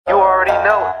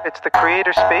note, it's the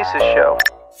Creator Spaces show.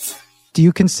 Do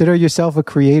you consider yourself a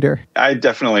creator? I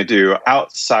definitely do.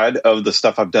 Outside of the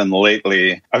stuff I've done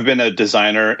lately, I've been a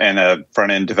designer and a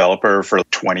front-end developer for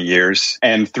 20 years.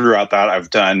 And throughout that, I've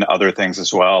done other things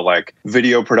as well, like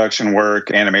video production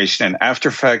work, animation, and After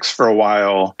Effects for a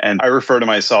while. And I refer to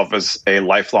myself as a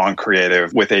lifelong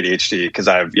creative with ADHD because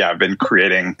I've been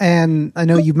creating. And I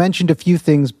know you mentioned a few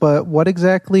things, but what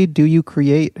exactly do you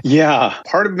create? Yeah,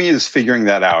 part of me is figuring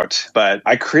that out. But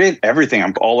I create everything.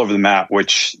 I'm all over the map,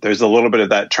 which there's a little bit of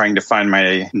that trying to find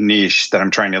my niche that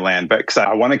I'm trying to land. But because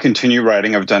I want to continue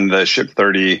writing, I've done the Ship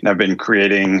 30 and I've been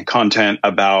creating content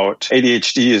about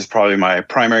ADHD is probably my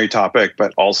primary topic,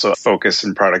 but also focus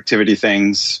and productivity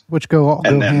things. Which go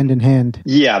hand in hand.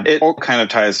 Yeah, it all kind of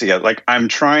ties together. Like I'm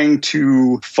trying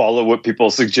to follow what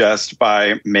people suggest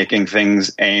by making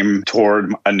things aim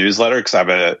toward a newsletter because I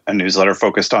have a newsletter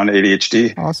focused on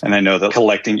ADHD. Awesome. And I know that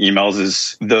collecting emails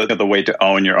is the way to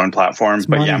own your own platform.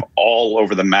 But yeah, I'm all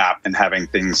over the map and having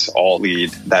things all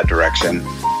lead that direction.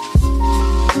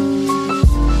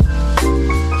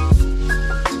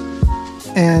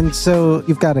 And so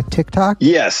you've got a TikTok?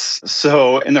 Yes.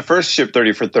 So in the first Ship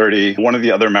 30 for 30, one of the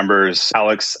other members,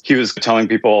 Alex, he was telling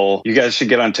people, you guys should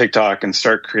get on TikTok and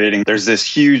start creating. There's this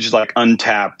huge, like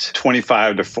untapped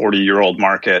 25 to 40-year-old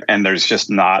market, and there's just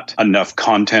not enough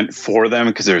content for them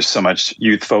because there's so much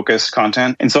youth-focused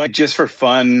content. And so just for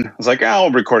fun, I was like,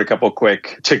 I'll record a couple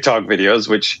quick TikTok videos,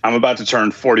 which I'm about to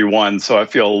turn 41, so I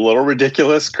feel a little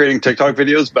ridiculous creating TikTok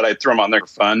videos, but I threw them on there for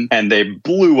fun, and they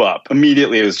blew up.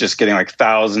 Immediately, it was just getting like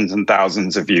thousands and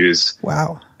thousands of views.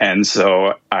 Wow. And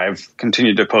so I've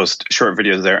continued to post short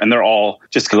videos there, and they're all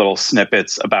just little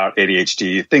snippets about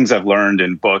ADHD, things I've learned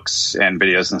in books and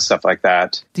videos and stuff like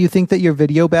that. Do you think that your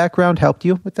video background helped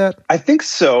you with that? I think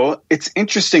so. It's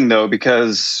interesting, though,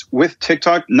 because with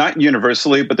TikTok, not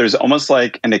universally, but there's almost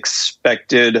like an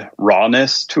expected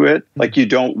rawness to it. Like you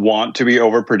don't want to be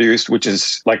overproduced, which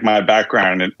is like my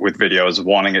background with videos,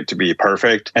 wanting it to be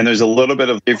perfect. And there's a little bit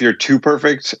of, if you're too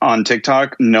perfect on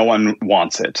TikTok, no one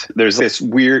wants it. There's this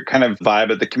weird kind of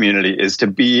vibe of the community is to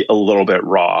be a little bit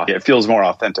raw. It feels more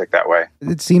authentic that way.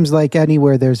 It seems like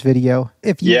anywhere there's video.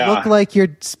 If you look like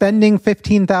you're spending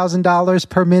 $15,000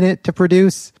 per minute to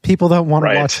produce, people don't want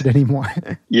to watch it anymore.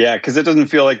 Yeah, because it doesn't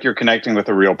feel like you're connecting with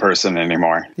a real person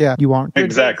anymore. Yeah, you aren't.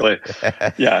 Exactly.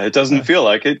 Yeah, it doesn't feel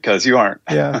like it because you aren't.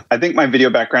 Yeah. I think my video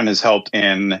background has helped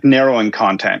in narrowing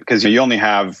content because you only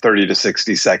have 30 to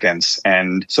 60 seconds.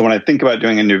 And so when I think about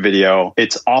doing a new video,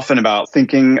 it's often about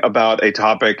thinking about a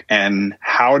topic and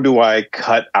how do I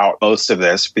cut out most of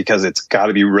this because it's got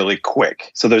to be really quick.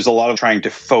 So there's a lot of trying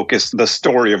to focus the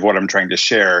story of what I'm trying to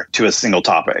share to a single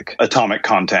topic, atomic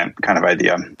content kind of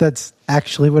idea. That's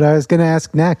actually what I was going to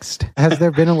ask next. Has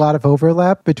there been a lot of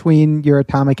overlap between your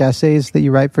atomic essays that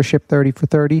you write for Ship 30 for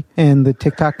 30 and the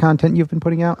TikTok content you've been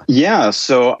putting out? Yeah,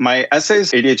 so my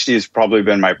essays, ADHD has probably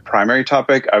been my primary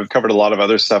topic. I've covered a lot of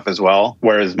other stuff as well.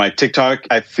 Whereas my TikTok,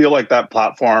 I feel like that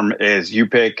platform is you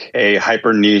pick a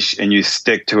hyper niche and you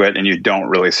stick to it and you don't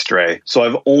really stray. So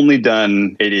I've only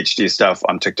done ADHD stuff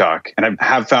on TikTok. And I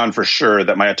have found for sure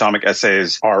that my atomic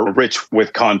essays are rich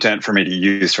with content for me to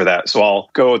use for that. So I'll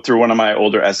go through one of my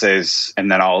older essays and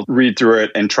then I'll read through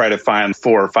it and try to find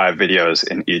 4 or 5 videos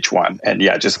in each one. And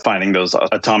yeah, just finding those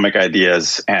atomic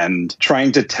ideas and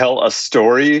trying to tell a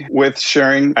story with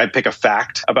sharing. I pick a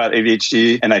fact about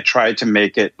ADHD and I try to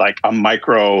make it like a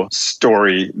micro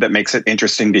story that makes it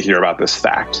interesting to hear about this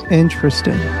fact.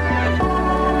 Interesting.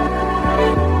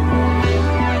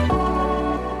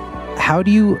 How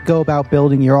do you go about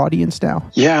building your audience now?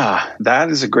 Yeah, that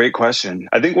is a great question.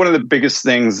 I think one of the biggest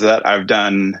things that I've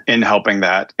done in helping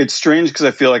that, it's strange because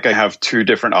I feel like I have 2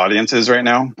 different audiences right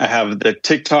now. I have the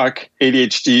TikTok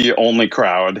ADHD only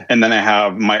crowd, and then I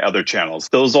have my other channels.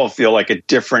 Those all feel like a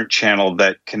different channel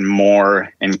that can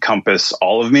more encompass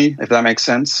all of me, if that makes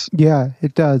sense. Yeah,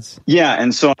 it does. Yeah,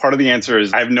 and so part of the answer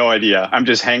is I have no idea. I'm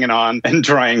just hanging on and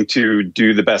trying to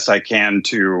do the best I can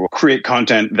to create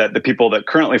content that the people that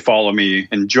currently follow me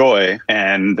enjoy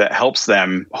and that helps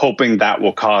them, hoping that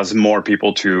will cause more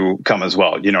people to come as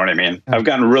well. You know what I mean? I've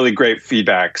gotten really great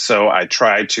feedback, so I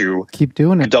try to keep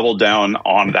doing it, double down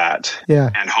on that,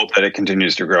 and hope that it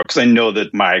continues to grow. Because I know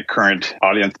that my current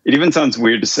audience, it even sounds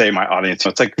weird to say my audience.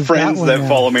 It's like friends that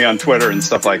follow me on Twitter and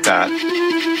stuff like that.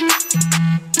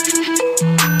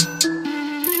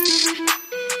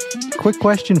 Quick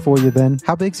question for you then.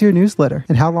 How big's your newsletter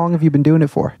and how long have you been doing it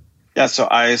for? Yeah, so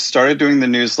I started doing the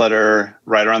newsletter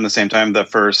right around the same time the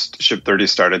first Ship 30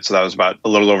 started. So that was about a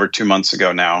little over 2 months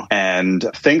ago now. And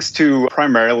thanks to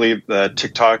primarily the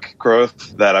TikTok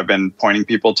growth that I've been pointing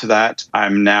people to that,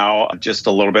 I'm now just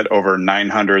a little bit over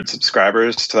 900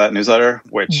 subscribers to that newsletter,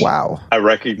 which wow. I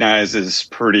recognize is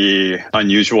pretty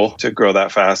unusual to grow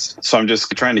that fast. So I'm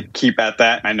just trying to keep at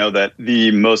that. I know that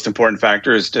the most important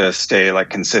factor is to stay like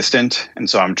consistent. And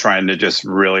so I'm trying to just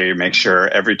really make sure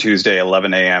every Tuesday,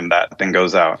 11 a.m., that thing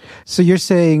goes out. So you're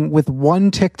saying with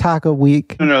one TikTok a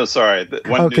week? No, sorry.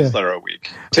 One newsletter a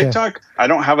week. TikTok, I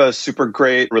don't have a super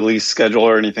great release schedule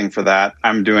or anything for that.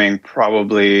 I'm doing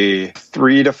probably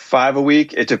 3 to 5 a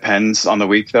week. It depends on the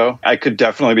week, though. I could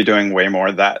definitely be doing way more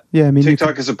of that. Yeah, I mean,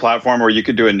 TikTok is a platform where you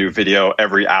could do a new video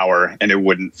every hour and it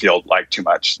wouldn't feel like too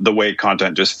much. The way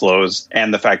content just flows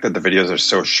and the fact that the videos are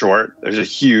so short, there's a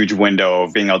huge window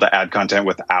of being able to add content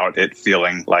without it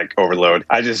feeling like overload.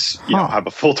 I just have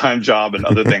a full-time job and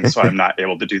other things, so I'm not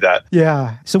able to do that.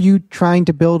 Yeah. So you trying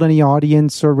to build any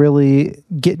audience or really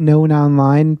get known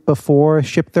online before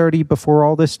Ship 30, before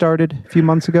all this started a few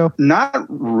months ago? Not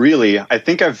really. I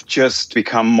think I've just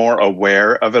become more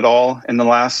aware of it all in the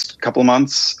last couple of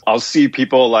months. I'll see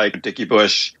people like Dickie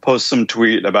Bush post some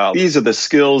tweet about these are the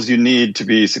skills you need to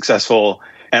be successful.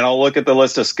 And I'll look at the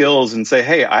list of skills and say,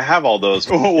 hey, I have all those.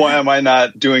 Why am I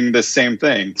not doing the same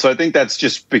thing? So I think that's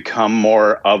just become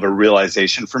more of a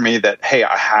realization for me that, hey,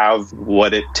 I have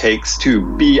what it takes to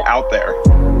be out there.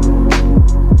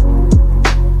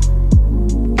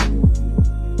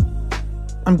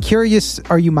 I'm curious,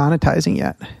 are you monetizing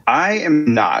yet? I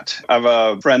am not. I have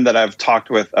a friend that I've talked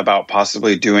with about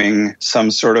possibly doing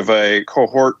some sort of a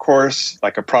cohort course,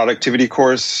 like a productivity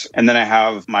course. And then I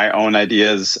have my own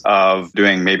ideas of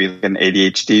doing maybe an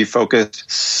ADHD focused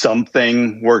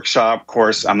something workshop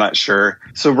course. I'm not sure.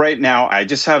 So right now I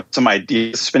just have some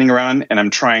ideas spinning around and I'm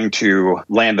trying to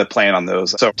land a plan on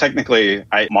those. So technically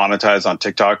I monetize on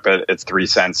TikTok, but it's 3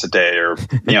 cents a day or,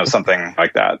 something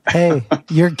like that. Hey,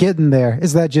 you're getting there.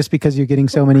 Is that just because you're getting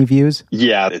so many views?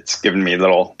 Yeah, it's given me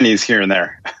little pennies here and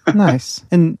there. Nice.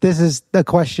 And this is a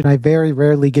question I very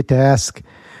rarely get to ask.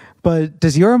 But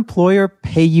does your employer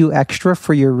pay you extra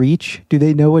for your reach? Do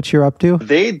they know what you're up to?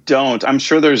 They don't. I'm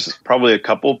sure there's probably a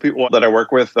couple people that I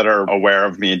work with that are aware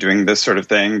of me doing this sort of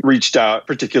thing, reached out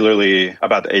particularly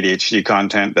about the ADHD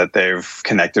content that they've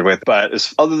connected with.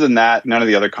 But other than that, none of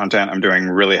the other content I'm doing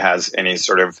really has any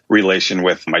sort of relation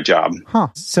with my job. Huh.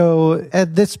 So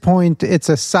at this point, it's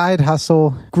a side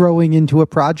hustle growing into a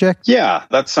project? Yeah,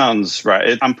 that sounds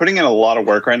right. I'm putting in a lot of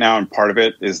work right now, and part of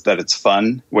it is that it's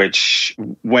fun, which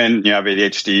when you have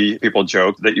ADHD, people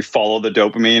joke that you follow the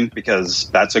dopamine because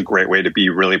that's a great way to be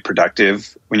really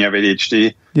productive when you have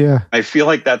ADHD. Yeah. I feel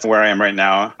like that's where I am right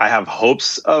now. I have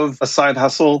hopes of a side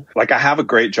hustle. Like I have a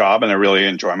great job and I really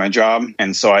enjoy my job.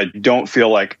 And so I don't feel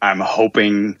like I'm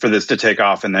hoping for this to take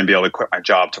off and then be able to quit my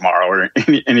job tomorrow or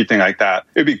anything like that.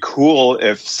 It'd be cool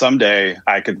if someday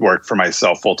I could work for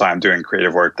myself full time doing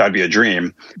creative work. That'd be a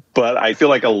dream. But I feel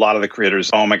like a lot of the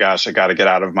creators, oh my gosh, I got to get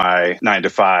out of my 9 to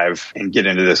 5 and get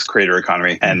into this creator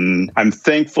economy. And I'm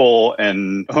thankful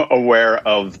and aware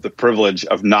of the privilege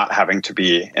of not having to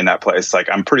be in that place. Like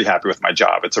I'm pretty happy with my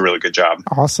job. It's a really good job.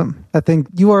 Awesome. I think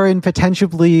you are in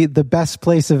potentially the best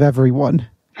place of everyone.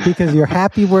 Because you're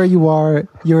happy where you are,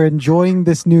 you're enjoying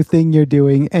this new thing you're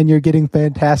doing, and you're getting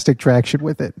fantastic traction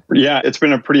with it. Yeah, it's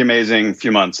been a pretty amazing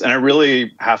few months. And I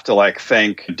really have to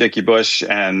thank Dickie Bush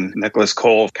and Nicholas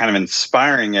Cole kind of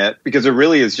inspiring it, because it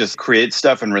really is just create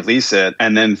stuff and release it.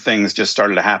 And then things just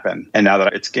started to happen. And now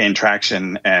that it's gained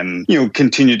traction and,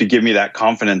 continue to give me that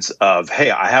confidence of, hey,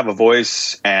 I have a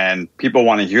voice and people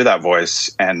want to hear that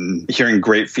voice, and hearing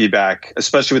great feedback,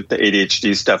 especially with the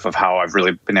ADHD stuff of how I've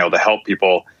really been able to help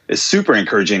people is super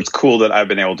encouraging. It's cool that I've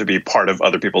been able to be part of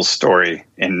other people's story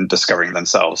in discovering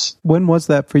themselves. When was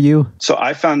that for you? So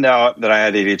I found out that I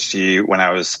had ADHD when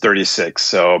I was 36,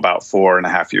 so about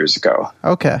 4.5 years ago.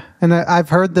 Okay. And I've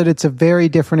heard that it's a very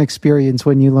different experience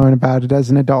when you learn about it as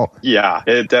an adult. Yeah,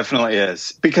 it definitely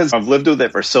is. Because I've lived with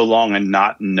it for so long and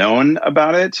not known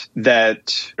about it,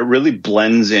 that it really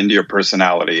blends into your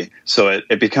personality. So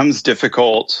it becomes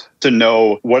difficult to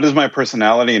know what is my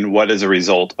personality and what is a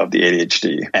result of the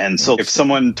ADHD. And so if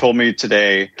someone told me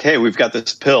today, hey, we've got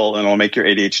this pill and it'll make your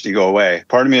ADHD go away,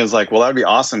 part of me is like, well, that'd be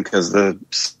awesome because the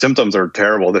symptoms are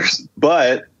terrible.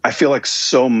 But I feel like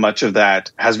so much of that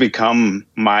has become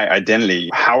my identity,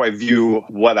 how I view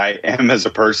what I am as a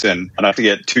person. I don't have to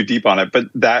get too deep on it, but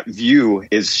that view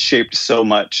is shaped so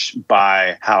much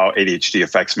by how ADHD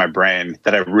affects my brain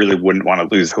that I really wouldn't want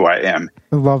to lose who I am.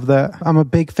 I love that. I'm a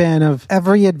big fan of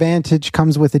every advantage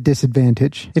comes with a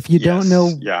disadvantage. If you don't know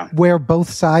where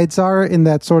both sides are in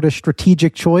that sort of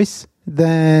strategic choice,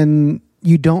 then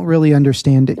you don't really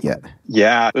understand it yet.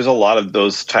 Yeah, there's a lot of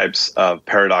those types of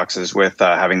paradoxes with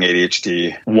having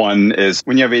ADHD. One is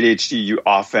when you have ADHD, you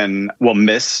often will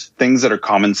miss things that are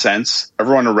common sense.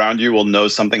 Everyone around you will know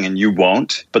something and you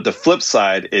won't. But the flip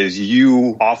side is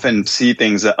you often see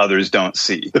things that others don't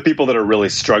see. The people that are really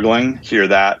struggling hear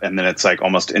that, and then it's like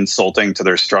almost insulting to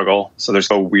their struggle. So there's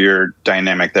a weird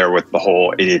dynamic there with the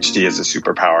whole ADHD as a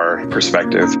superpower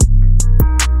perspective.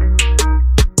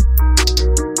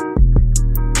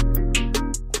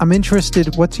 I'm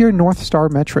interested, what's your North Star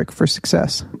metric for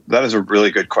success? That is a really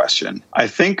good question. I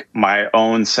think my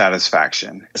own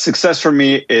satisfaction. Success for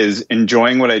me is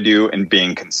enjoying what I do and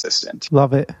being consistent.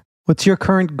 Love it. What's your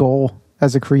current goal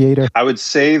as a creator? I would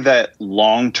say that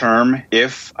long term,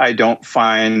 if I don't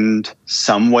find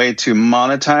some way to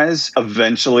monetize,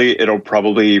 eventually it'll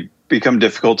probably become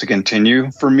difficult to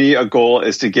continue. For me, a goal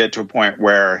is to get to a point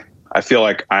where I feel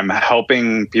like I'm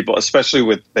helping people, especially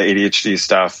with the ADHD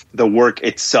stuff. The work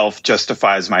itself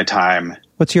justifies my time.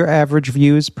 What's your average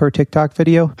views per TikTok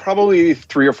video? Probably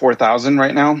 3,000 or 4,000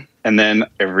 right now. And then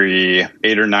every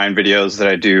 8 or 9 videos that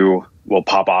I do will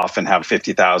pop off and have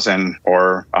 50,000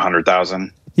 or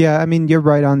 100,000. Yeah, I mean, you're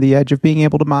right on the edge of being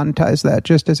able to monetize that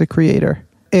just as a creator.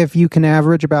 If you can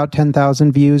average about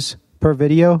 10,000 views per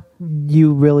video,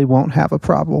 you really won't have a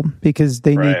problem because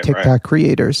they need TikTok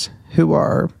creators who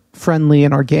are friendly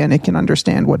and organic and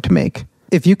understand what to make.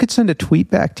 If you could send a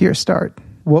tweet back to your start,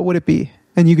 what would it be?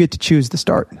 And you get to choose the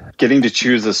start. Getting to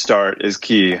choose the start is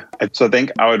key. So I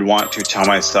think I would want to tell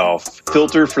myself,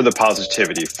 filter for the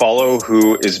positivity. Follow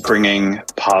who is bringing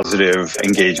positive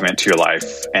engagement to your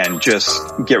life and just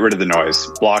get rid of the noise.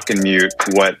 Block and mute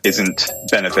what isn't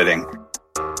benefiting.